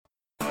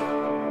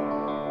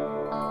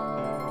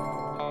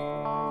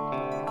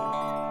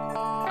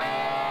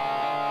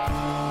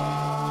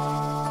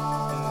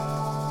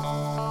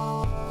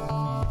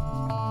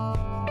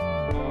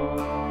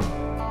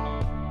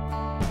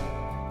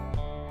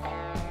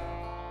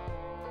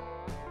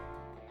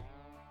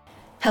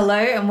Hello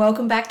and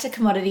welcome back to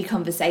Commodity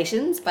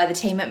Conversations by the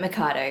team at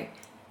Mercado,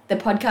 the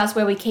podcast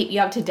where we keep you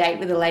up to date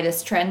with the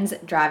latest trends,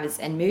 drivers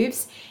and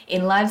moves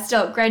in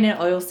livestock, grain and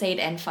oilseed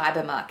and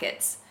fibre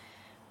markets.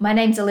 My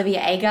name's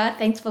Olivia Agar,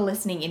 thanks for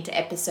listening into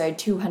episode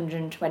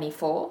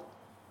 224.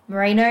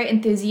 Merino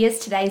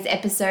enthusiasts, today's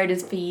episode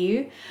is for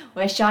you.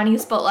 We're shining a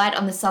spotlight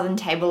on the Southern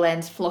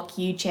Tablelands Flock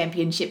U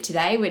Championship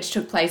today, which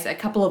took place a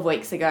couple of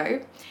weeks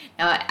ago.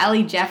 Now,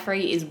 Ally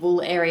Jaffrey is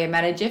Wool Area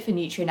Manager for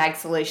Nutrien Ag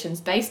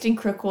Solutions based in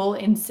Crookwell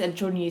in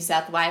central New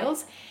South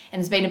Wales and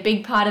has been a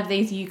big part of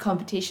these U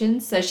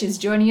competitions. So she's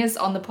joining us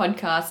on the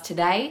podcast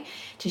today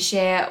to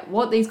share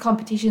what these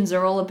competitions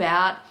are all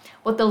about,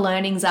 what the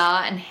learnings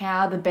are and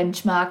how the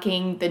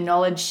benchmarking, the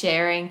knowledge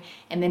sharing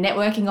and the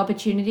networking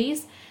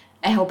opportunities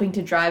are helping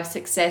to drive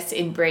success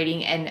in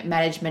breeding and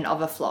management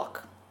of a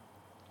flock.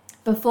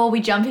 Before we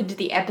jump into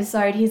the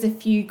episode, here's a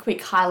few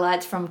quick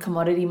highlights from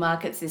commodity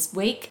markets this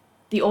week.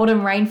 The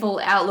autumn rainfall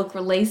outlook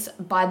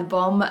released by the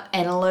BOM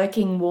and a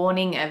lurking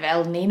warning of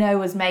El Nino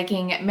was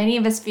making many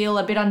of us feel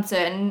a bit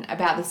uncertain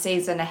about the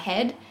season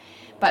ahead,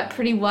 but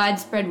pretty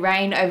widespread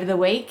rain over the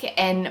week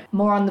and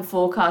more on the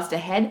forecast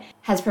ahead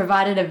has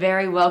provided a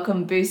very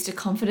welcome boost to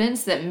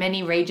confidence that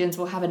many regions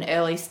will have an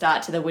early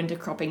start to the winter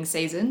cropping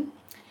season.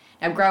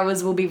 Now,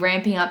 growers will be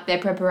ramping up their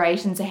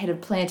preparations ahead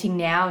of planting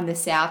now in the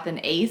south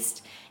and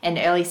east, and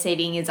early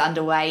seeding is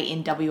underway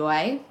in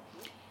WA.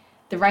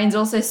 The rains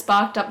also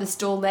sparked up the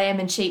stall lamb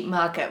and sheep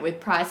market, with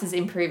prices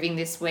improving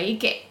this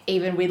week,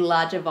 even with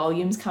larger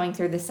volumes coming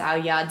through the sale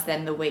yards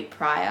than the week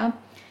prior.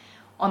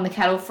 On the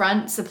cattle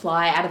front,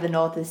 supply out of the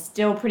north is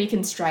still pretty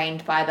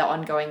constrained by the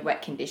ongoing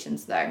wet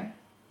conditions though.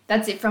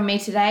 That's it from me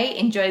today.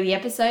 Enjoy the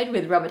episode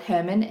with Robert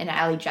Herman and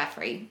Ally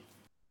Jaffrey.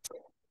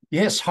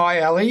 Yes, hi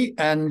Ally,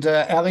 and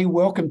Ally,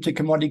 welcome to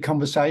Commodity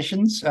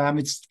Conversations.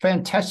 It's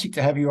fantastic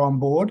to have you on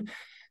board.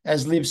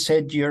 As Liv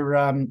said,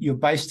 you're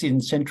based in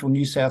central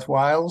New South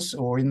Wales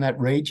or in that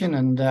region,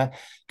 and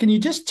can you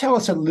just tell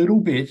us a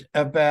little bit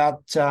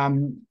about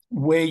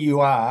where you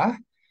are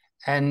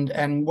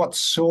and what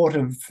sort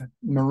of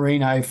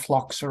merino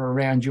flocks are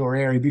around your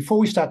area before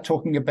we start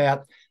talking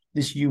about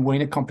this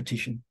weaner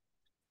competition?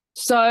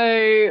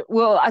 So,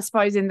 well, I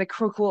suppose in the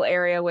Crookwell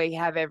area we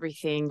have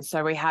everything.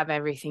 So we have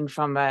everything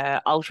from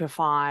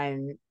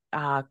ultra-fine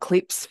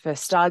clips for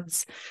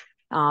studs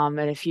and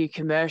a few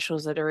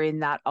commercials that are in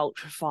that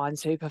ultra-fine,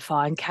 super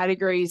fine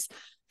categories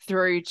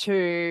through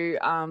to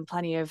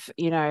plenty of,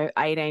 18,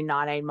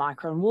 19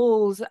 micron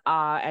wools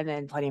and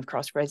then plenty of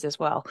crossbreds as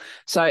well.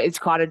 So it's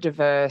quite a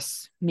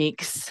diverse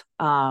mix.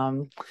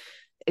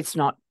 It's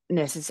not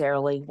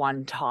necessarily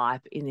one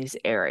type in this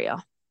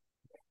area.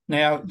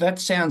 Now, that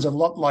sounds a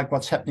lot like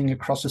what's happening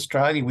across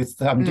Australia with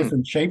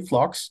different sheep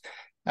flocks.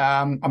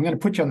 I'm going to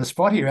put you on the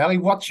spot here, Ally.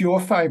 What's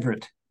your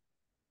favourite?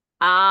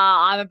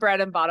 I'm a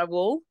bread and butter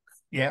wool.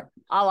 Yeah.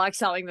 I like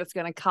something that's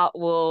going to cut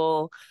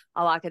wool.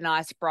 I like a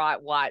nice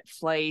bright white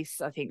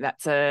fleece. I think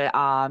that's a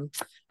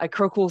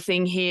Crookwell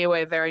thing here.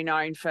 We're very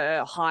known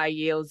for high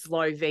yields,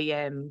 low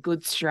VM,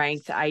 good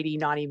strength, 80,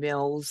 90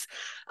 mils,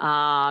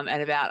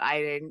 and about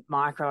 18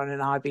 micron.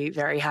 And I'd be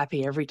very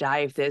happy every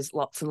day if there's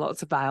lots and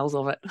lots of bales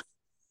of it.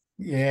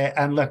 Yeah,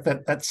 and look,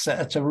 that's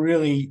a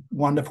really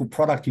wonderful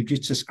product you've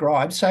just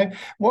described. So,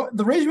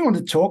 the reason we want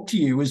to talk to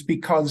you is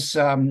because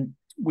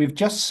we've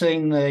just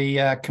seen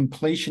the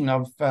completion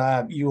of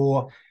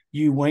your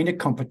weaner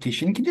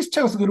competition. Can you just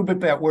tell us a little bit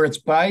about where it's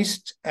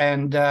based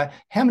and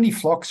how many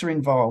flocks are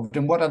involved,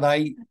 and what are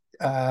they?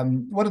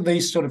 What are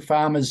these sort of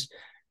farmers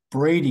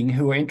breeding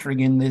who are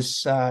entering in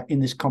this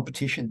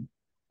competition?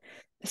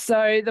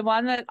 So the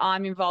one that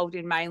I'm involved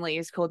in mainly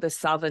is called the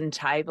Southern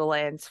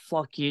Tablelands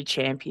Flock U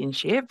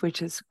Championship,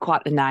 which is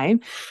quite a name.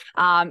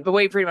 But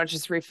we pretty much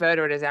just refer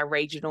to it as our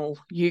regional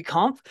U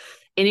comp.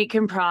 And it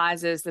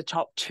comprises the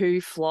top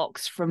 2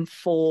 flocks from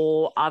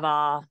 4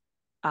 other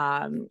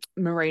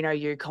merino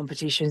U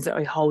competitions that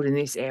we hold in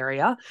this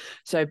area.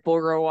 So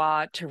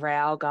Boorowa,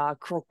 Taralga,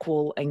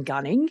 Crookwell and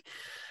Gunning.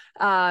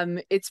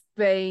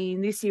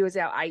 This year was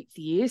our 8th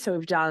year, so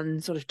we've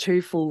done sort of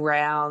 2 full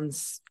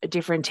rounds, a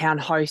different town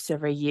hosts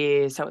every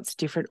year, so it's a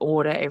different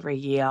order every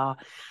year.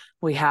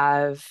 We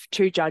have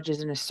 2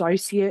 judges and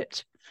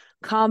associate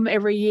come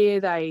every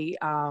year. They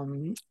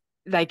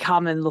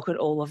come and look at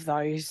all of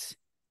those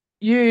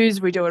ewes.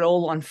 We do it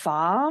all on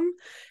farm,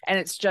 and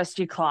it's just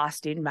your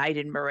classed in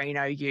maiden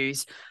merino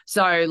ewes.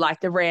 So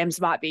like the rams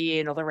might be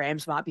in or the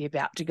rams might be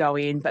about to go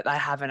in, but they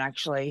haven't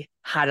actually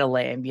had a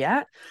lamb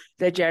yet.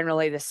 They're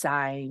generally the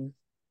same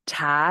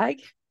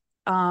tag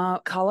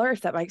color,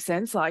 if that makes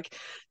sense. Like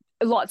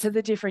lots of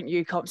the different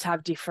ewe comps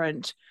have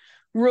different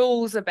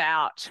rules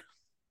about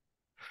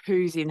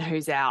who's in,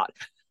 who's out.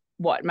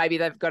 Maybe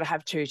they've got to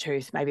have 2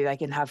 tooth, maybe they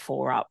can have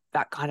 4 up,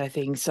 that kind of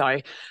thing. So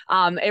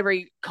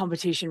every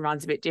competition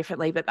runs a bit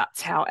differently, but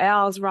that's how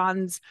ours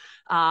runs.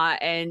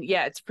 And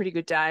yeah, it's a pretty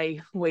good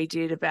day. We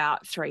did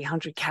about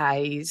 300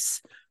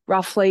 Ks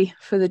roughly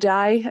for the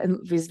day and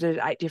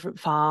visited 8 different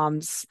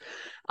farms.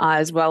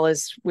 As well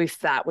as with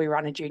that, we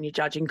run a junior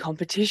judging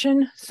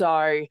competition.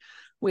 So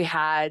we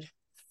had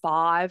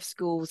 5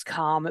 schools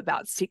come,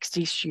 about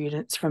 60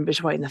 students from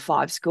between the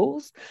 5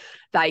 schools.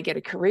 They get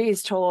a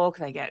careers talk,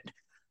 they get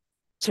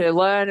to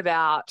learn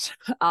about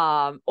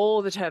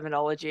all the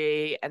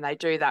terminology, and they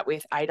do that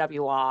with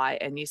AWI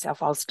and New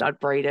South Wales stud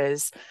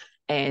breeders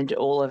and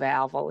all of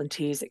our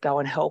volunteers that go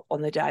and help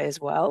on the day as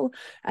well.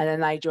 And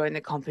then they join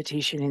the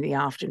competition in the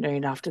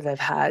afternoon after they've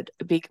had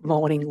a big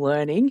morning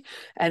learning.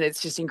 And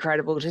it's just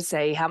incredible to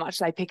see how much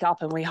they pick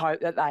up. And we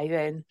hope that they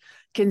then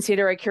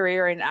consider a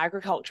career in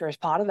agriculture as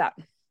part of that.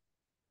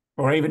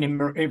 Or even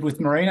with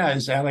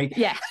merinos, Ally.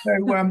 Yeah.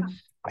 So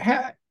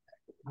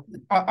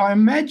I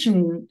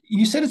imagine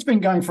you said it's been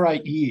going for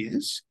 8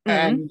 years,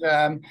 and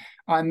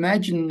I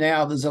imagine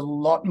now there's a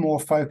lot more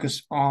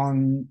focus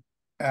on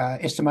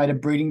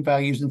estimated breeding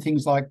values and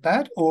things like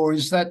that, or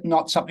is that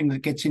not something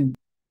that gets in?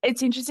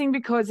 It's interesting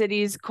because it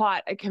is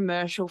quite a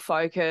commercial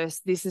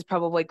focus. This is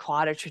probably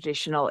quite a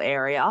traditional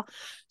area.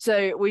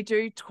 So we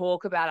do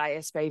talk about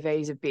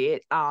ASBVs a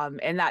bit,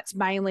 and that's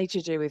mainly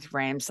to do with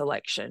ram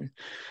selection.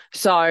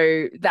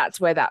 So that's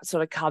where that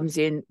sort of comes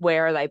in.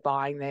 Where are they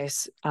buying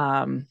this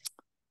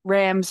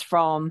rams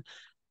from?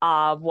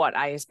 What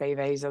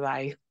ASBVs are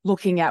they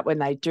looking at when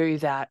they do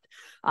that?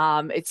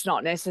 It's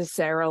not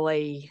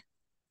necessarily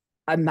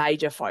a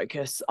major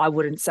focus, I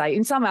wouldn't say.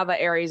 In some other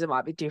areas, it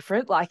might be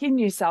different. Like in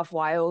New South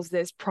Wales,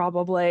 there's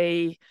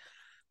probably,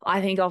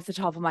 I think off the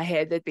top of my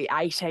head, there'd be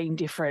 18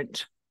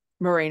 different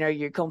Merino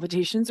ewe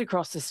competitions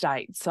across the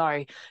state.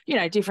 So,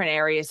 different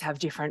areas have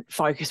different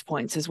focus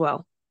points as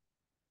well.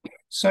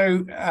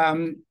 So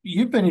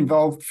you've been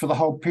involved for the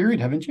whole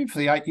period, haven't you, for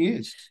the 8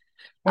 years?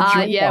 What's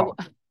your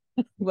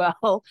role?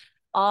 Well,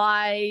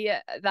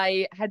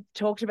 they had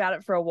talked about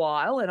it for a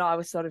while, and I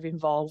was sort of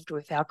involved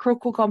with our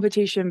Crookwell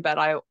competition, but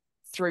I,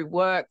 through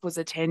work, was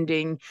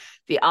attending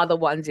the other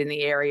ones in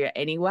the area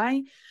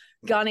anyway.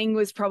 Gunning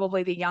was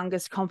probably the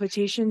youngest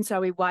competition, so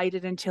we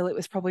waited until it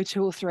was probably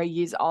 2 or 3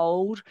 years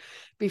old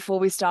before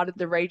we started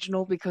the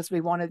regional, because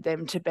we wanted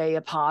them to be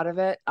a part of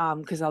it,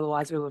 because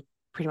otherwise we were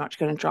pretty much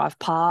going to drive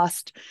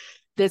past.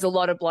 There's a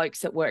lot of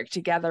blokes that work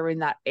together in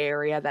that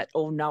area that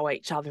all know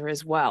each other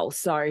as well.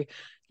 So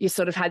you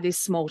sort of had this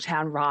small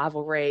town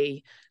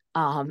rivalry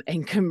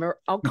and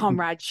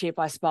comradeship,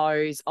 I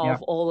suppose,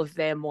 of all of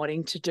them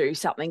wanting to do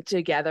something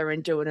together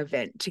and do an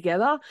event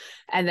together.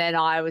 And then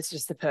I was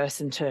just the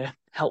person to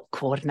help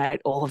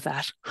coordinate all of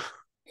that.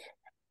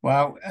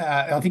 Well,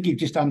 I think you've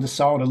just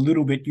undersold a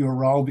little bit your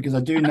role, because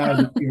I do know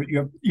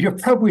that you're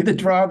probably the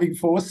driving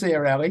force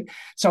there, Ally.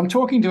 So I'm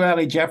talking to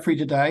Ally Jaffrey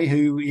today,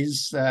 who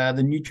is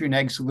the Nutrien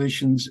Ag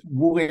Solutions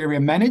Wool Area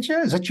Manager.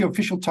 Is that your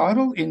official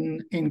title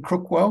in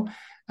Crookwell,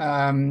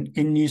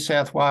 in New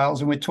South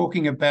Wales? And we're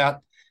talking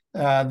about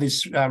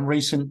this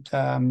recent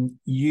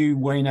ewe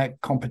weaner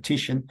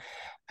competition.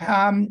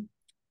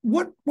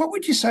 What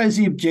would you say is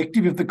the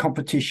objective of the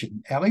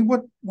competition, Ally?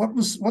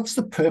 What's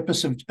the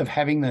purpose of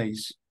having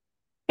these?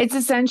 It's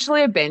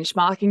essentially a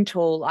benchmarking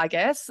tool, I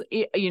guess.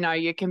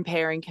 You're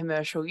comparing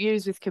commercial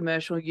ewes with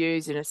commercial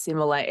ewes in a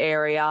similar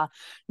area,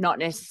 not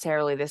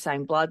necessarily the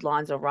same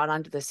bloodlines or run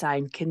under the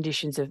same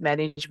conditions of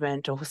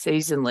management or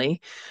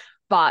seasonally,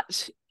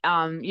 but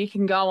you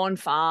can go on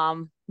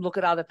farm, look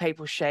at other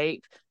people's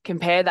sheep,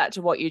 compare that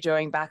to what you're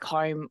doing back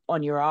home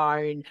on your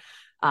own,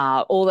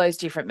 all those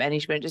different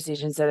management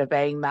decisions that are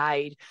being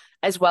made,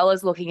 as well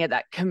as looking at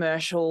that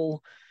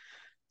commercial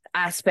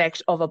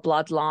aspect of a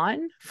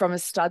bloodline. From a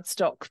stud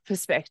stock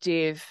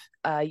perspective,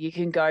 you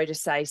can go to,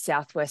 say,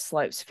 Southwest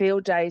Slopes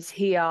field days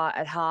here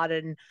at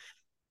Harden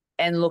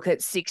and look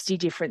at 60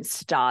 different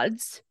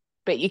studs,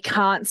 but you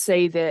can't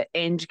see the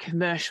end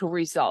commercial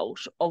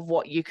result of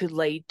what you could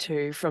lead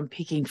to from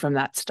picking from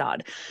that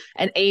stud.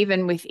 And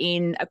even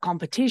within a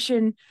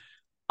competition,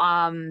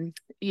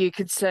 you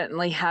could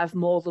certainly have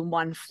more than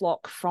one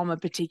flock from a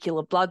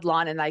particular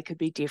bloodline, and they could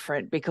be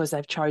different because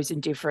they've chosen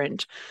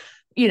different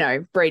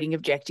breeding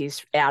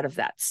objectives out of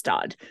that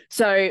stud.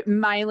 So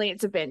mainly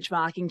it's a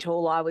benchmarking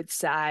tool, I would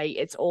say.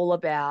 It's all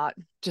about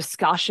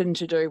discussion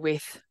to do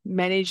with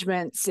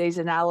management,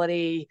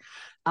 seasonality.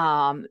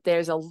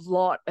 There's a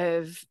lot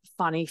of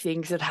funny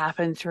things that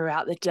happen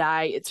throughout the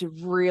day. It's a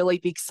really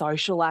big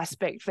social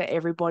aspect for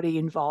everybody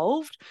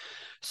involved.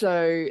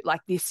 So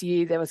like this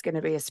year, there was going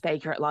to be a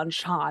speaker at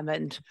lunchtime,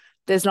 and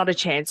there's not a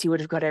chance you would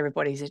have got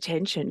everybody's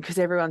attention because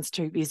everyone's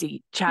too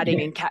busy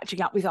chatting and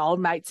catching up with old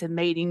mates and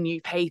meeting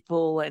new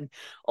people and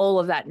all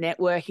of that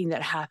networking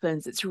that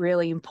happens. It's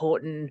really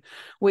important.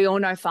 We all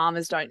know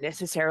farmers don't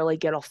necessarily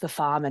get off the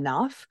farm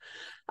enough,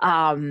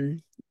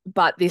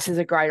 but this is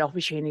a great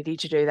opportunity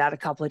to do that a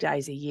couple of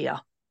days a year.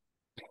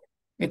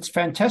 It's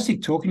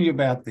fantastic talking to you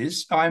about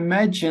this. I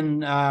imagine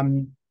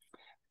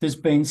there's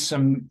been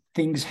some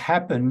things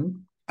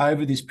happen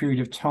over this period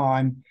of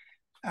time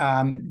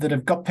that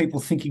have got people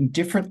thinking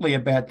differently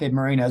about their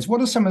merinos. What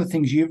are some of the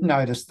things you've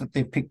noticed that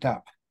they've picked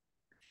up?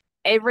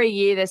 Every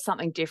year there's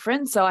something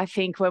different. So I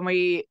think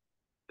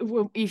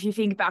if you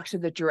think back to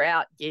the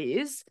drought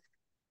years,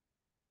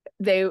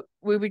 we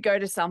would go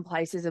to some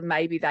places and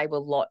maybe they were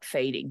lot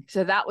feeding.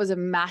 So that was a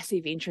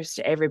massive interest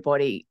to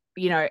everybody.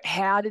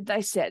 how did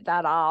they set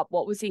that up?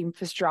 What was the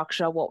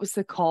infrastructure? What was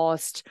the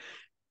cost?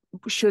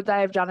 Should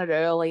they have done it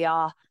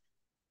earlier?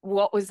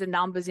 What was the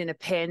numbers in a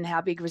pen?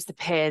 How big was the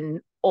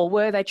pen? Or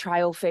were they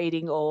trail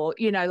feeding? Or,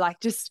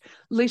 just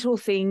little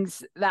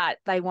things that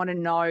they want to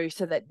know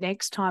so that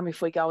next time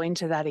if we go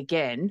into that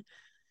again,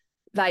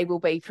 they will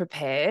be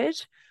prepared.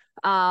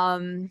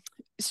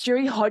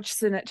 Stewie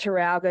Hodgson at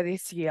Taralga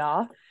this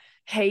year,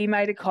 he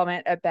made a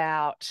comment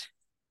about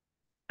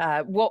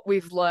what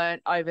we've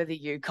learned over the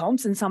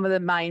UComps, and some of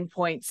the main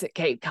points that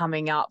keep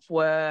coming up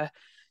were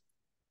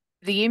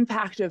the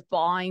impact of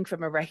buying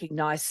from a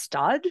recognised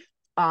stud,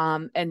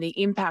 and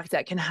the impact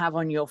that can have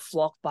on your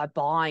flock by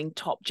buying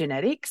top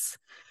genetics,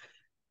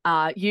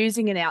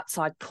 using an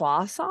outside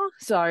classer.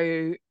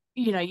 So,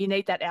 you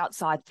need that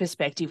outside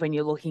perspective when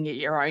you're looking at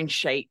your own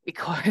sheep,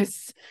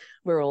 because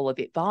we're all a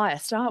bit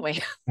biased, aren't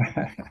we?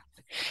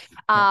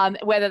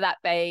 Whether that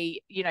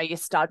be, your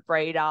stud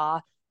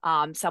breeder,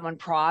 someone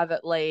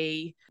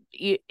privately,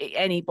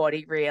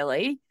 anybody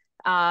really.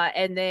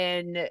 And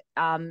then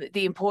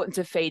the importance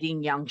of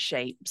feeding young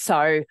sheep.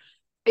 So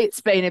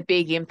it's been a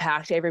big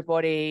impact.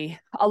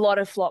 A lot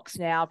of flocks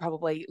now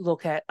probably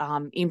look at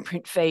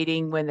imprint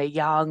feeding when they're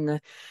young,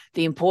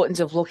 the importance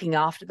of looking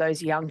after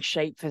those young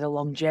sheep for the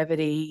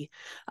longevity.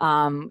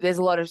 There's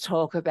a lot of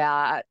talk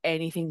about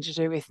anything to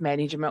do with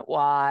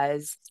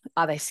management-wise.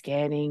 Are they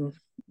scanning?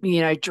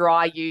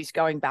 Dry use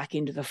going back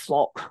into the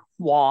flock,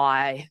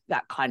 why,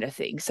 that kind of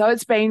thing. So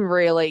it's been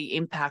really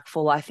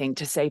impactful, I think,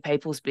 to see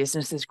people's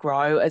businesses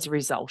grow as a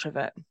result of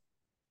it.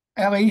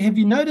 Ally, have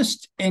you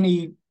noticed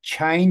any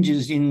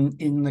changes in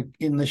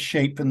the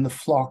sheep and the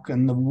flock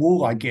and the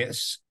wool, I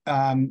guess?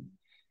 And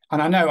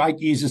I know 8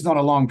 years is not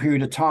a long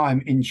period of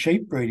time in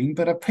sheep breeding,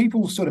 but are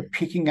people sort of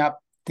picking up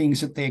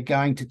things that they're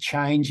going to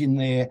change in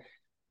their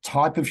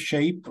type of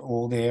sheep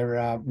or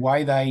their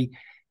way they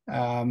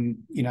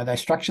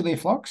structure their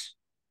flocks?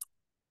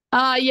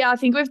 Yeah, I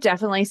think we've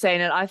definitely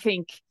seen it. I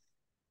think,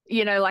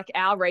 like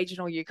our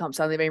regional UComp's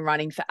only been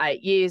running for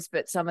 8 years,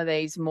 but some of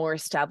these more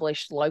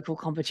established local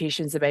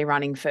competitions have been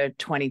running for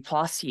 20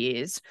 plus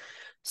years.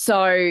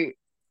 So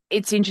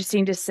it's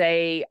interesting to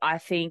see. I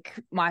think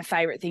my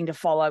favourite thing to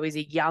follow is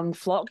a young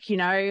flock.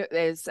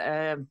 There's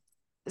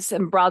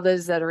some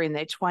brothers that are in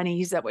their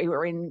 20s that we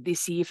were in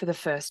this year for the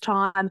first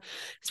time.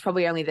 It's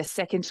probably only the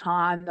second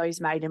time those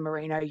maiden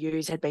merino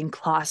ewes had been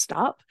classed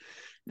up.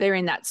 They're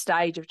in that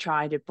stage of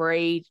trying to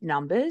breed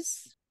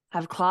numbers,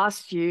 have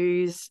classed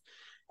ewes,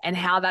 and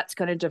how that's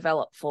going to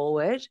develop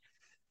forward.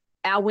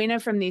 Our winner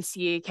from this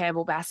year,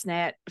 Campbell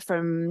Bassnet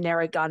from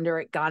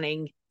Nerragunda at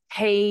Gunning,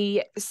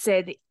 he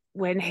said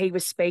when he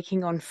was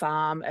speaking on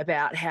farm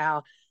about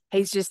how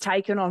he's just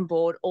taken on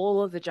board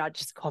all of the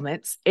judges'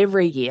 comments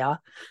every year,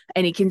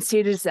 and he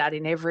considers that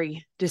in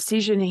every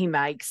decision he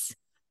makes,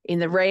 in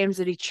the rams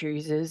that he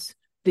chooses,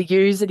 the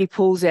ewes that he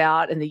pulls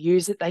out and the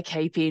ewes that they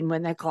keep in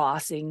when they're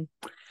glassing,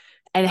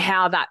 and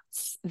how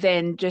that's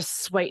then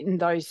just sweetened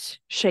those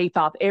sheep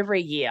up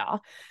every year.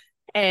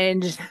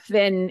 And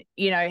then,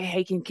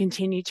 he can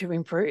continue to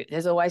improve.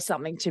 There's always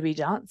something to be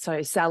done.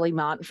 So Sally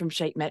Martin from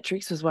Sheep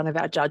Metrics was one of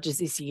our judges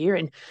this year.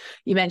 And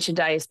you mentioned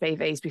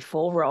ASBVs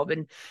before, Rob,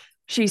 and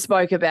she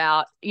spoke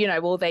about,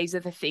 well, these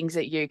are the things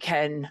that you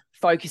can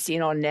focus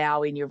in on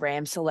now in your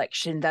ram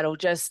selection that'll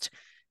just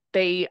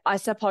be, I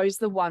suppose,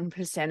 the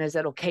 1%ers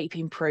that'll keep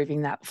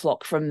improving that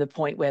flock from the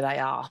point where they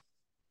are.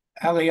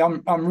 Ally,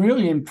 I'm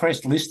really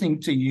impressed listening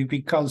to you,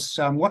 because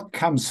what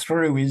comes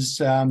through is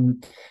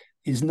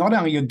not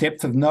only your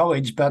depth of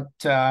knowledge, but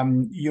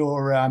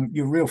your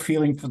real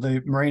feeling for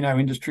the merino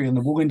industry and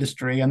the wool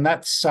industry, and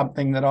that's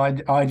something that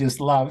I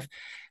just love.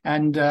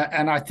 And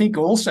I think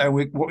also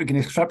what we can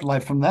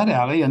extrapolate from that,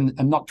 Ally, and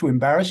not to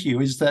embarrass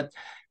you, is that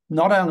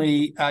not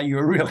only are you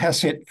a real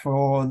asset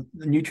for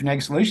the Nutrien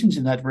Ag Solutions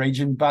in that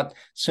region, but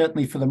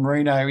certainly for the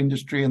merino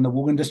industry and the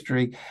wool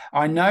industry.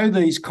 I know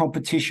these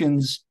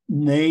competitions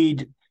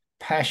need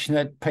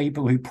passionate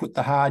people who put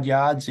the hard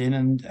yards in,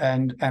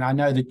 and I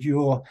know that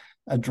you're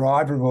a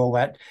driver of all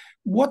that.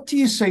 What do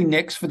you see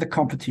next for the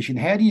competition?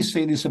 How do you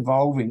see this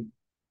evolving?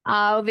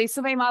 This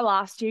will be my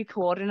last year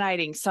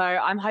coordinating, so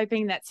I'm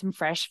hoping that some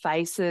fresh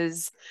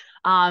faces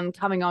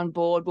coming on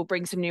board will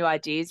bring some new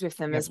ideas with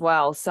them as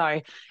well.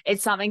 So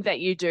it's something that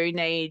you do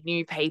need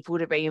new people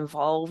to be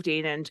involved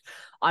in, and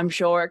I'm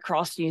sure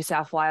across New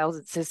South Wales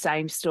it's the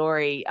same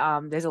story.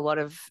 There's a lot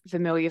of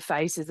familiar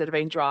faces that have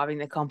been driving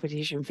the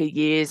competition for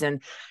years,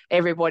 and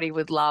everybody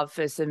would love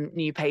for some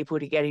new people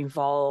to get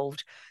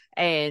involved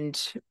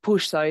and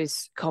push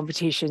those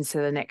competitions to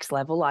the next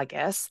level, I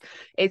guess.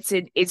 It's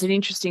an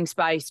interesting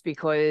space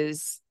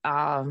because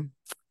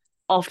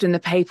often the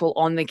people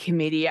on the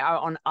committee are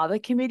on other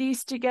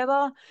committees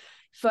together.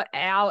 For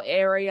our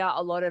area,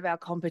 a lot of our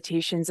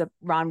competitions are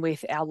run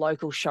with our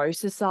local show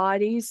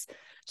societies.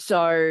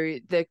 So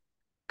the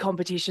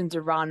competitions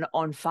are run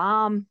on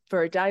farm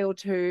for a day or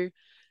two,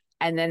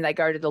 and then they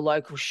go to the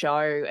local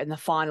show, and the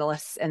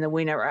finalists and the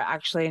winner are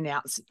actually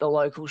announced at the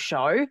local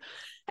show.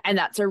 And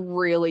that's a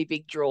really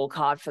big draw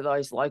card for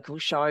those local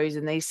shows,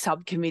 and these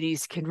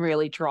subcommittees can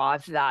really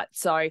drive that.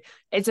 So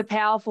it's a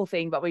powerful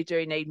thing, but we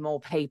do need more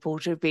people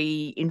to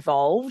be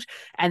involved,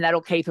 and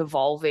that'll keep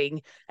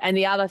evolving. And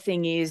the other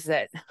thing is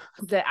that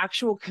the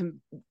actual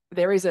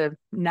there is a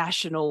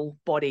national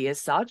body as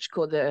such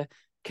called the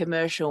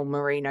Commercial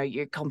Merino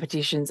Ute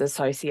Competitions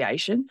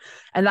Association,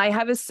 and they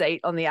have a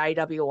seat on the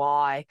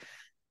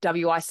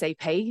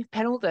WICP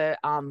panel, the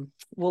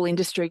Wool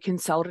Industry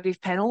Consultative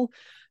Panel.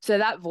 So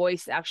that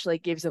voice actually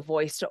gives a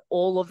voice to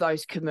all of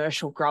those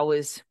commercial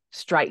growers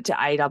straight to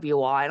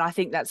AWI. And I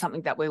think that's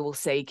something that we will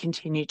see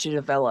continue to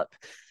develop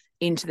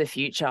into the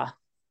future.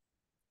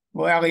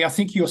 Well, Ally, I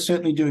think you're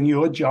certainly doing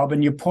your job,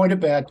 and your point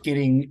about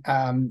getting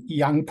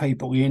young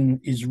people in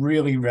is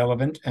really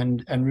relevant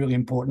and really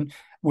important.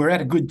 We're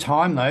at a good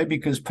time, though,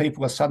 because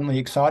people are suddenly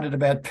excited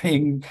about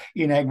being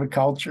in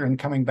agriculture and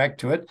coming back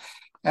to it.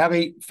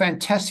 Ally,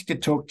 fantastic to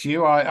talk to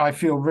you. I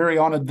feel very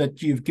honoured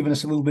that you've given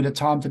us a little bit of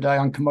time today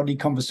on Commodity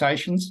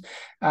Conversations.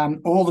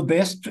 All the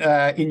best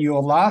in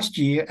your last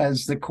year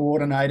as the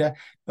coordinator,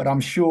 but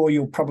I'm sure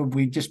you'll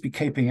probably just be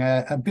keeping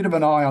a bit of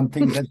an eye on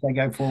things as they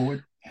go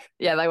forward.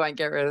 Yeah, they won't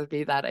get rid of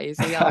me that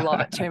easy. I love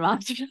it too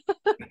much.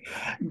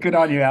 Good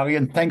on you, Ally,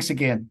 and thanks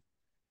again.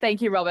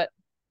 Thank you, Robert.